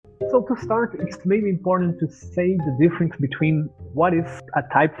So to start, it's maybe important to say the difference between what is a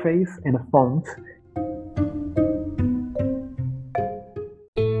typeface and a font.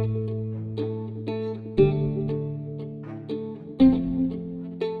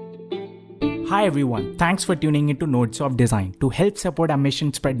 Hi everyone, thanks for tuning into Nodes of Design. To help support our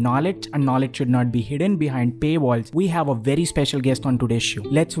mission spread knowledge, and knowledge should not be hidden behind paywalls, we have a very special guest on today's show.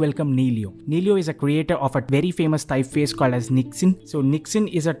 Let's welcome Neelio. Neelio is a creator of a very famous typeface called as Nixon. So Nixon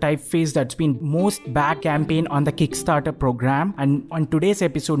is a typeface that's been most back campaign on the Kickstarter program, and on today's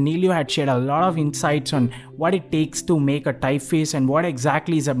episode, Neelio had shared a lot of insights on what it takes to make a typeface and what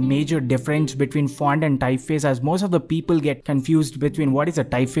exactly is a major difference between font and typeface, as most of the people get confused between what is a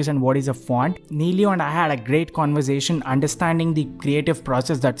typeface and what is a font. Neelio and I had a great conversation understanding the creative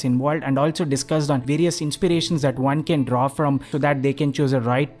process that's involved, and also discussed on various inspirations that one can draw from so that they can choose a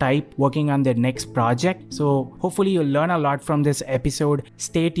right type working on their next project. So hopefully you'll learn a lot from this episode.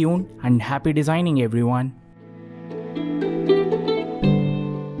 Stay tuned and happy designing, everyone.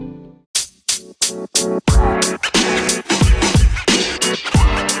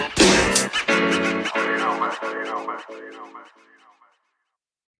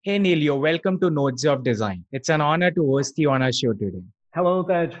 Hey Neelio, welcome to Nodes of Design. It's an honor to host you on our show today. Hello,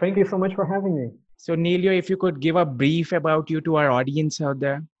 Tej. Thank you so much for having me. So Neelio, if you could give a brief about you to our audience out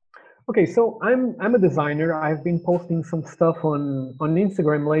there. Okay, so I'm a designer. I've been posting some stuff on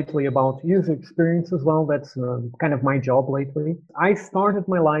Instagram lately about user experience as well. That's kind of my job lately. I started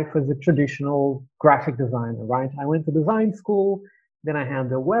my life as a traditional graphic designer, right? I went to design school, then I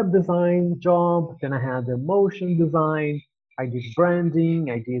had the web design job, then I had the motion design. I did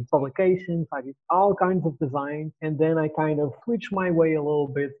branding, I did publications, I did all kinds of design, and then I kind of switched my way a little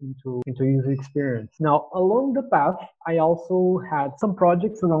bit into user experience. Now, along the path, I also had some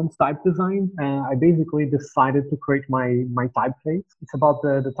projects around type design. I basically decided to create my typeface. It's about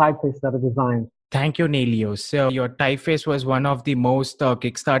the typeface that I designed. Thank you, Neelio. So your typeface was one of the most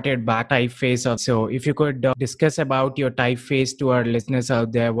kickstarted back typeface. So if you could discuss about your typeface to our listeners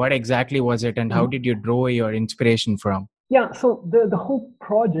out there, what exactly was it and how did you draw your inspiration from? Yeah, so the whole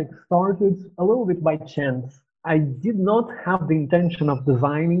project started a little bit by chance. I did not have the intention of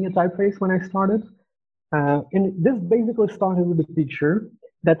designing a typeface when I started. And this basically started with a picture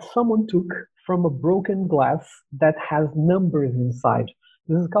that someone took from a broken glass that has numbers inside.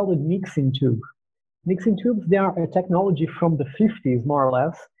 This is called a mixing tube. Mixing tubes, they are a technology from the 50s, more or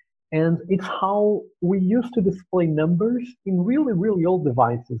less. And it's how we used to display numbers in really, really old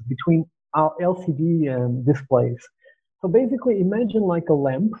devices between our LCD displays. So basically, imagine like a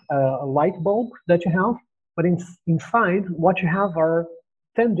lamp, a light bulb that you have, but inside what you have are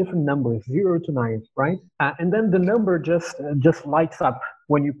 10 different numbers, 0 to 9, right? And then the number just lights up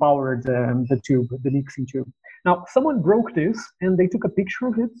when you power the tube, the mixing tube. Now, someone broke this and they took a picture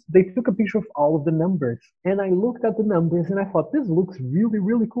of it. They took a picture of all of the numbers. And I looked at the numbers and I thought, this looks really,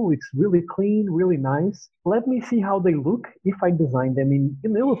 really cool. It's really clean, really nice. Let me see how they look if I design them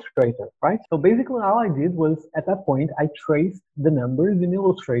in Illustrator, right? So basically all I did was, at that point, I traced the numbers in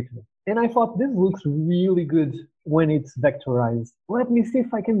Illustrator. And I thought, this looks really good when it's vectorized. Let me see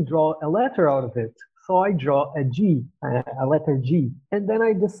if I can draw a letter out of it. So I draw a G, a letter G. And then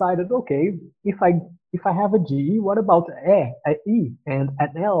I decided, okay, if I have a G, what about a E, and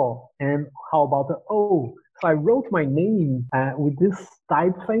an L? And how about the O? So I wrote my name with this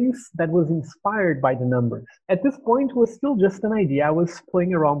typeface that was inspired by the numbers. At this point, it was still just an idea. I was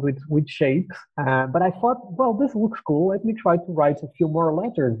playing around with shapes, but I thought, well, this looks cool. Let me try to write a few more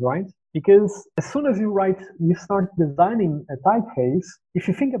letters, right? Because as soon as you start designing a typeface, if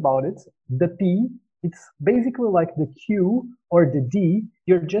you think about it, the P, it's basically like the Q or the D,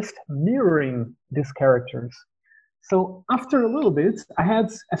 you're just mirroring these characters. So after a little bit, I had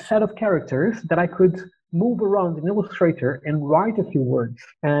a set of characters that I could move around in Illustrator and write a few words.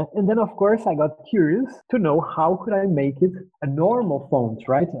 And then, of course, I got curious to know how could I make it a normal font,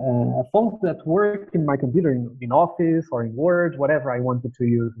 right? A font that worked in my computer in Office or in Word, whatever I wanted to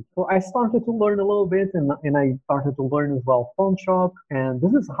use. So I started to learn a little bit, and I started to learn as well Photoshop, and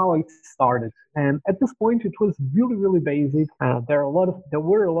this is how it started. And at this point, it was really, really basic. There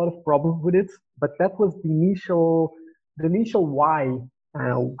were a lot of problems with it, but that was the initial why.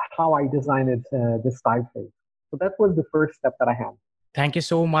 How I designed this typeface. So that was the first step that I had. Thank you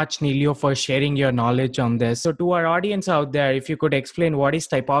so much, Neelio, for sharing your knowledge on this. So to our audience out there, if you could explain what is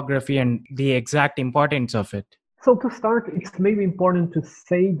typography and the exact importance of it. So to start, it's maybe important to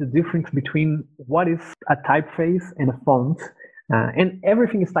say the difference between what is a typeface and a font. And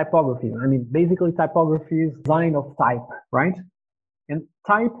everything is typography. I mean, basically typography is design of type, right? And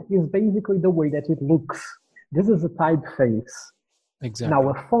type is basically the way that it looks. This is a typeface. Exactly. Now,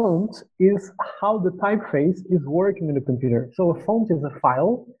 a font is how the typeface is working in the computer. So a font is a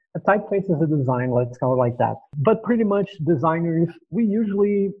file, a typeface is a design, let's call it like that. But pretty much designers, we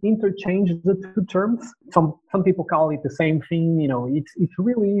usually interchange the two terms. Some people call it the same thing. It's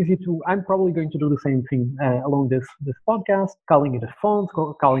really easy to, I'm probably going to do the same thing along this podcast, calling it a font,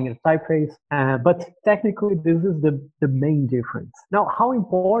 calling it a typeface. But technically, this is the main difference. Now, how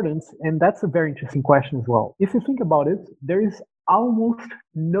important, and that's a very interesting question as well. If you think about it, there is almost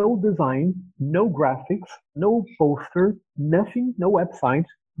no design, no graphics, no poster, nothing, no website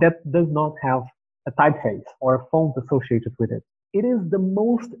that does not have a typeface or a font associated with it. It is the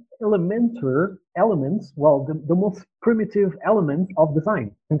most elementary elements, well, the most primitive element of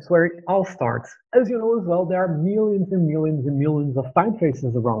design. It's where it all starts. As you know as well, there are millions and millions and millions of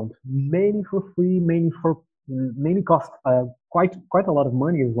typefaces around, many for free, many cost quite a lot of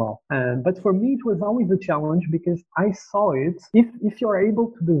money as well. But for me, it was always a challenge because I saw it. If you're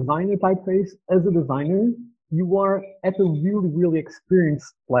able to design a typeface as a designer, you are at a really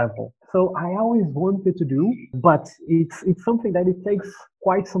experienced level. So I always wanted to do, but it's something that it takes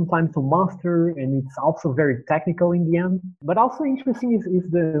quite some time to master, and it's also very technical in the end. But also interesting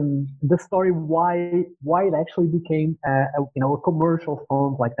is the story why it actually became a commercial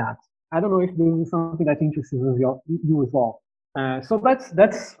font like that. I don't know if this is something that interests you as well. So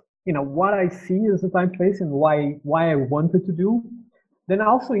that's what I see as a typeface and why I wanted to do. Then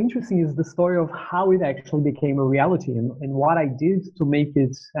also interesting is the story of how it actually became a reality and what I did to make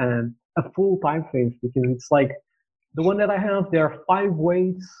it a full typeface, because it's like the one that I have, there are 5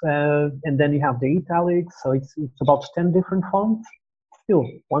 weights, and then you have the italics, so it's about 10 different fonts. Still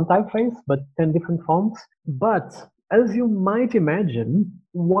one typeface, but 10 different fonts. But as you might imagine,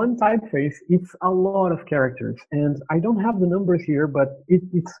 one typeface, it's a lot of characters. And I don't have the numbers here, but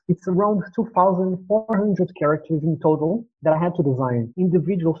it's around 2,400 characters in total that I had to design,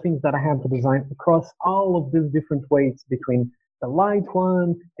 individual things that I had to design across all of these different weights between the light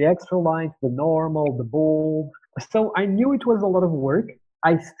one, the extra light, the normal, the bold. So I knew it was a lot of work.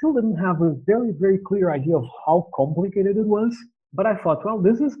 I still didn't have a very clear idea of how complicated it was. But I thought, well,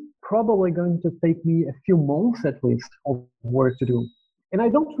 this is probably going to take me a few months at least of work to do. And I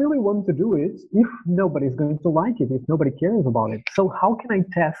don't really want to do it if nobody's going to like it, if nobody cares about it. So how can I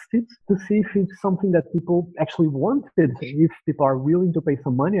test it to see if it's something that people actually wanted, if people are willing to pay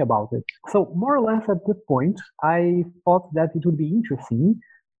some money about it? So more or less at this point, I thought that it would be interesting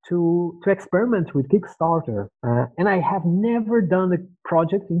to experiment with Kickstarter. And I have never done a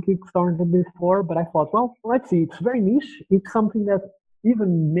project in Kickstarter before, but I thought, well, let's see, it's very niche. It's something that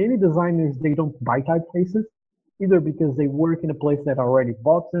even many designers, they don't buy typefaces, either because they work in a place that already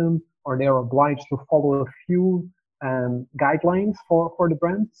bought them, or they are obliged to follow a few guidelines for the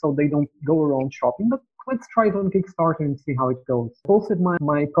brand, so they don't go around shopping. But let's try it on Kickstarter and see how it goes. Posted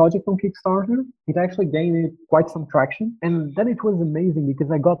my project on Kickstarter. It actually gained quite some traction. And then it was amazing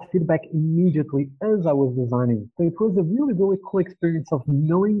because I got feedback immediately as I was designing. So it was a really cool experience of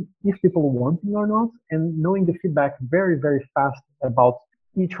knowing if people want it or not, and knowing the feedback very fast about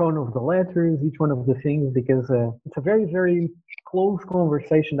each one of the letters, each one of the things, because it's a very close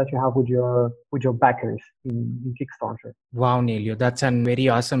conversation that you have with your backers in Kickstarter. Wow, Nelio, that's a very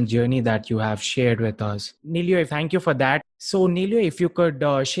awesome journey that you have shared with us. Nelio, thank you for that. So, Nelio, if you could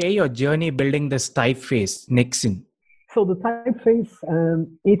share your journey building this typeface, Nixon. So the typeface,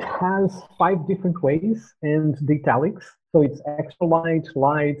 it has 5 different ways, and the italics. So it's extra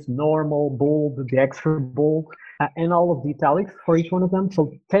light, normal, bold, the extra bold, and all of the italics for each one of them.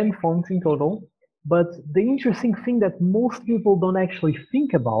 So 10 fonts in total. But the interesting thing that most people don't actually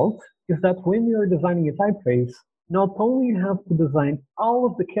think about is that when you're designing a typeface, not only you have to design all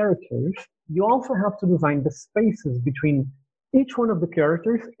of the characters, you also have to design the spaces between each one of the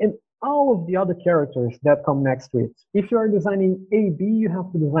characters and all of the other characters that come next to it. If you are designing A, B, you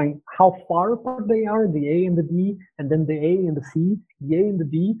have to design how far apart they are, the A and the B, and then the A and the C, the A and the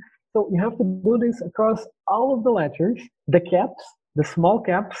B. So you have to do this across all of the letters, the caps, the small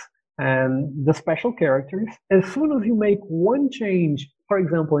caps, and the special characters. As soon as you make one change, for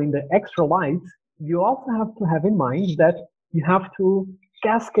example, in the extra light, you also have to have in mind that you have to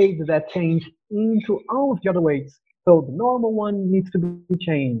cascade that change into all of the other weights. So the normal one needs to be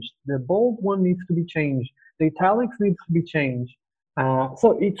changed, the bold one needs to be changed, the italics needs to be changed.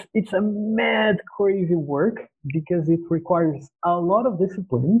 So it's a mad, crazy work because it requires a lot of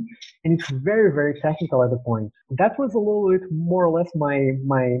discipline, and it's very technical at the point. That was a little bit more or less my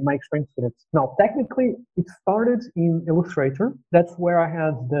experience with it. Now, technically, it started in Illustrator. That's where I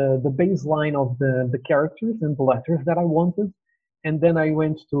had the baseline of the characters and the letters that I wanted. And then I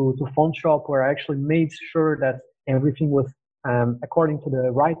went to Font Shop, where I actually made sure that everything was according to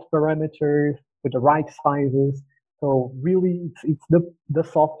the right parameters, with the right sizes. So really, it's the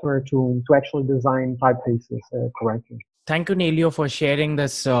software to actually design typefaces correctly. Thank you, Nelio, for sharing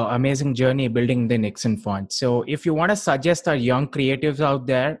this amazing journey building the Nixon font. So, if you want to suggest our young creatives out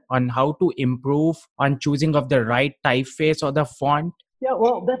there on how to improve on choosing of the right typeface or the font. Yeah,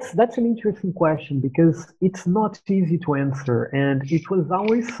 well, that's an interesting question because it's not easy to answer, and it was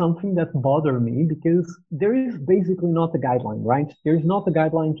always something that bothered me because there is basically not a guideline, right? There is not a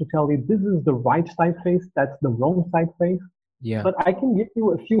guideline to tell you this is the right typeface, that's the wrong typeface. Yeah. But I can give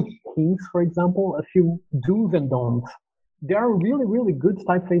you a few hints, for example, a few do's and don'ts. There are really, really good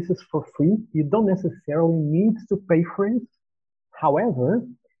typefaces for free. You don't necessarily need to pay for it. However,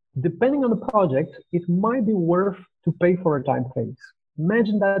 depending on the project, it might be worth to pay for a typeface.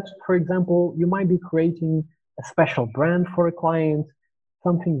 Imagine that, for example, you might be creating a special brand for a client,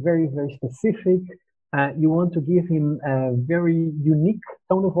 something very, very specific. You want to give him a very unique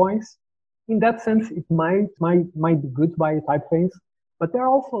tone of voice. In that sense, it might be good to buy a typeface, but there are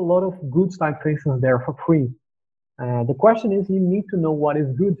also a lot of good typefaces there for free. The question is, you need to know what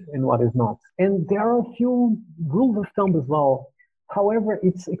is good and what is not. And there are a few rules of thumb as well. However,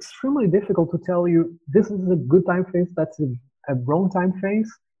 it's extremely difficult to tell you this is a good typeface, that's a wrong typeface,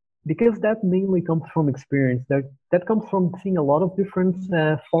 because that mainly comes from experience. That comes from seeing a lot of different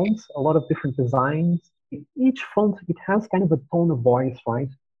fonts, a lot of different designs. Each font, it has kind of a tone of voice, right?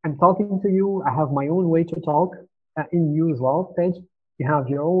 I'm talking to you, I have my own way to talk, in you as well, Tej. You have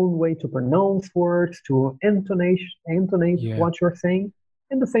your own way to pronounce words, to intonate what you're saying.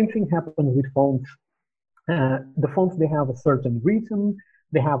 And the same thing happens with fonts. The fonts, they have a certain rhythm,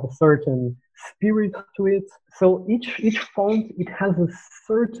 they have a certain spirit to it. So each font, it has a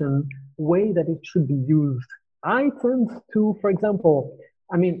certain way that it should be used. I tend to, for example,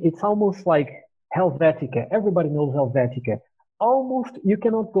 I mean, it's almost like Helvetica. Everybody knows Helvetica. Almost you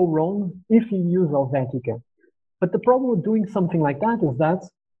cannot go wrong if you use Helvetica. But the problem with doing something like that is that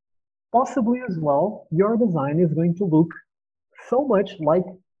possibly as well, your design is going to look so much like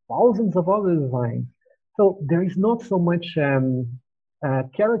thousands of other designs. So there is not so much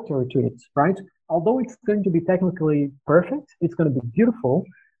character to it, right? Although it's going to be technically perfect, it's going to be beautiful,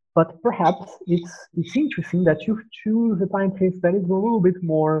 but perhaps it's interesting that you choose a typeface that is a little bit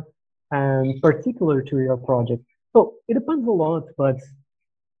more particular to your project. So it depends a lot, but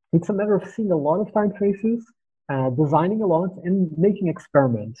it's a matter of seeing a lot of typefaces, designing a lot, and making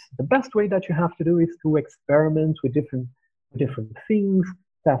experiments. The best way that you have to do is to experiment with different things,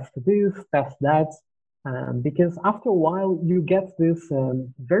 test this, test that, because after a while you get this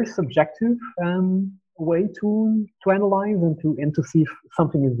very subjective way to analyze and to see if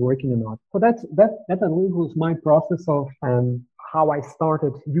something is working or not. So that I believe was my process of how I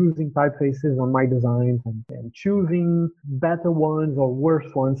started using typefaces on my designs and choosing better ones or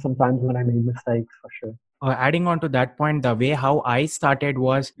worse ones sometimes when I made mistakes, for sure. Adding on to that point, the way how I started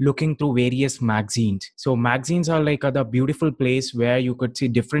was looking through various magazines. So magazines are like the beautiful place where you could see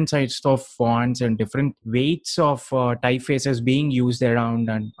different types of fonts and different weights of typefaces being used around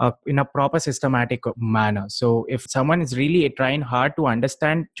and in a proper systematic manner. So if someone is really trying hard to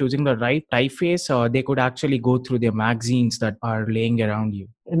understand choosing the right typeface, they could actually go through the magazines that are laying around you.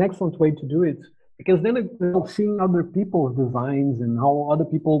 An excellent way to do it. Because then seeing other people's designs and how other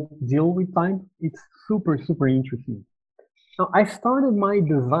people deal with type, it's super, super interesting. Now, I started my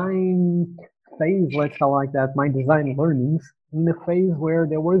design phase, let's call it like that, my design learnings, in the phase where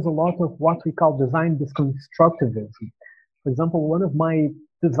there was a lot of what we call design deconstructivism. For example, one of my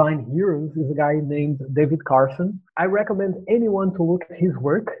design heroes is a guy named David Carson. I recommend anyone to look at his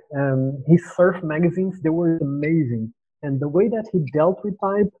work. His surf magazines, they were amazing. And the way that he dealt with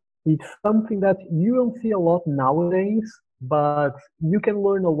type, it's something that you don't see a lot nowadays, but you can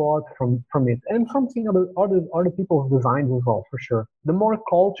learn a lot from it, and from seeing other people's designs as well, for sure. The more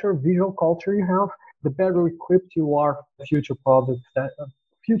visual culture you have, the better equipped you are for future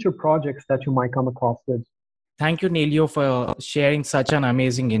projects that you might come across with. Thank you, Nelio, for sharing such an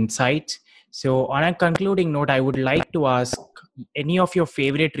amazing insight. So, on a concluding note, I would like to ask any of your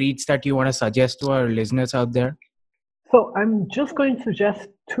favorite reads that you want to suggest to our listeners out there. So I'm just going to suggest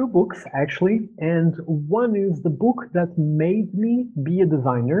two books actually, and one is the book that made me be a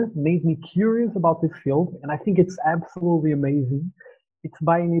designer, made me curious about this field, and I think it's absolutely amazing. It's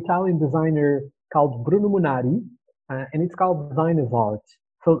by an Italian designer called Bruno Munari, and it's called Design as Art.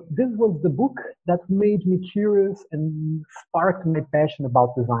 So this was the book that made me curious and sparked my passion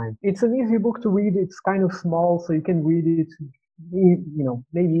about design. It's an easy book to read. It's kind of small, so you can read it,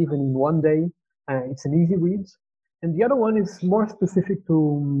 maybe even in one day. It's an easy read. And the other one is more specific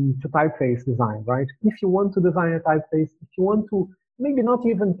to typeface design, right? If you want to design a typeface, if you want to, maybe not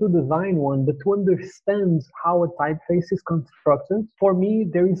even to design one, but to understand how a typeface is constructed. For me,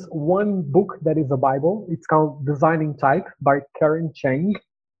 there is one book that is a Bible. It's called Designing Type by Karen Chang.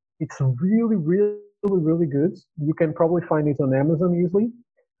 It's really, really, really good. You can probably find it on Amazon easily.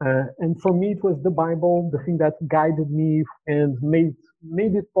 And for me, it was the Bible, the thing that guided me and made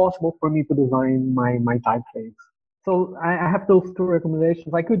it possible for me to design my typeface. So I have those two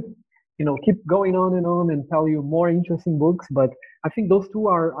recommendations. I could, keep going on and tell you more interesting books, but I think those two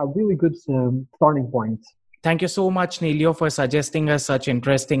are really good starting points. Thank you so much, Neilio, for suggesting us such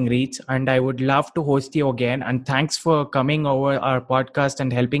interesting reads. And I would love to host you again. And thanks for coming over our podcast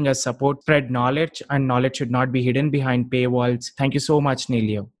and helping us spread knowledge. And knowledge should not be hidden behind paywalls. Thank you so much,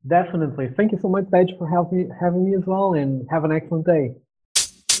 Neilio. Definitely. Thank you so much, Paige, for having me as well. And have an excellent day.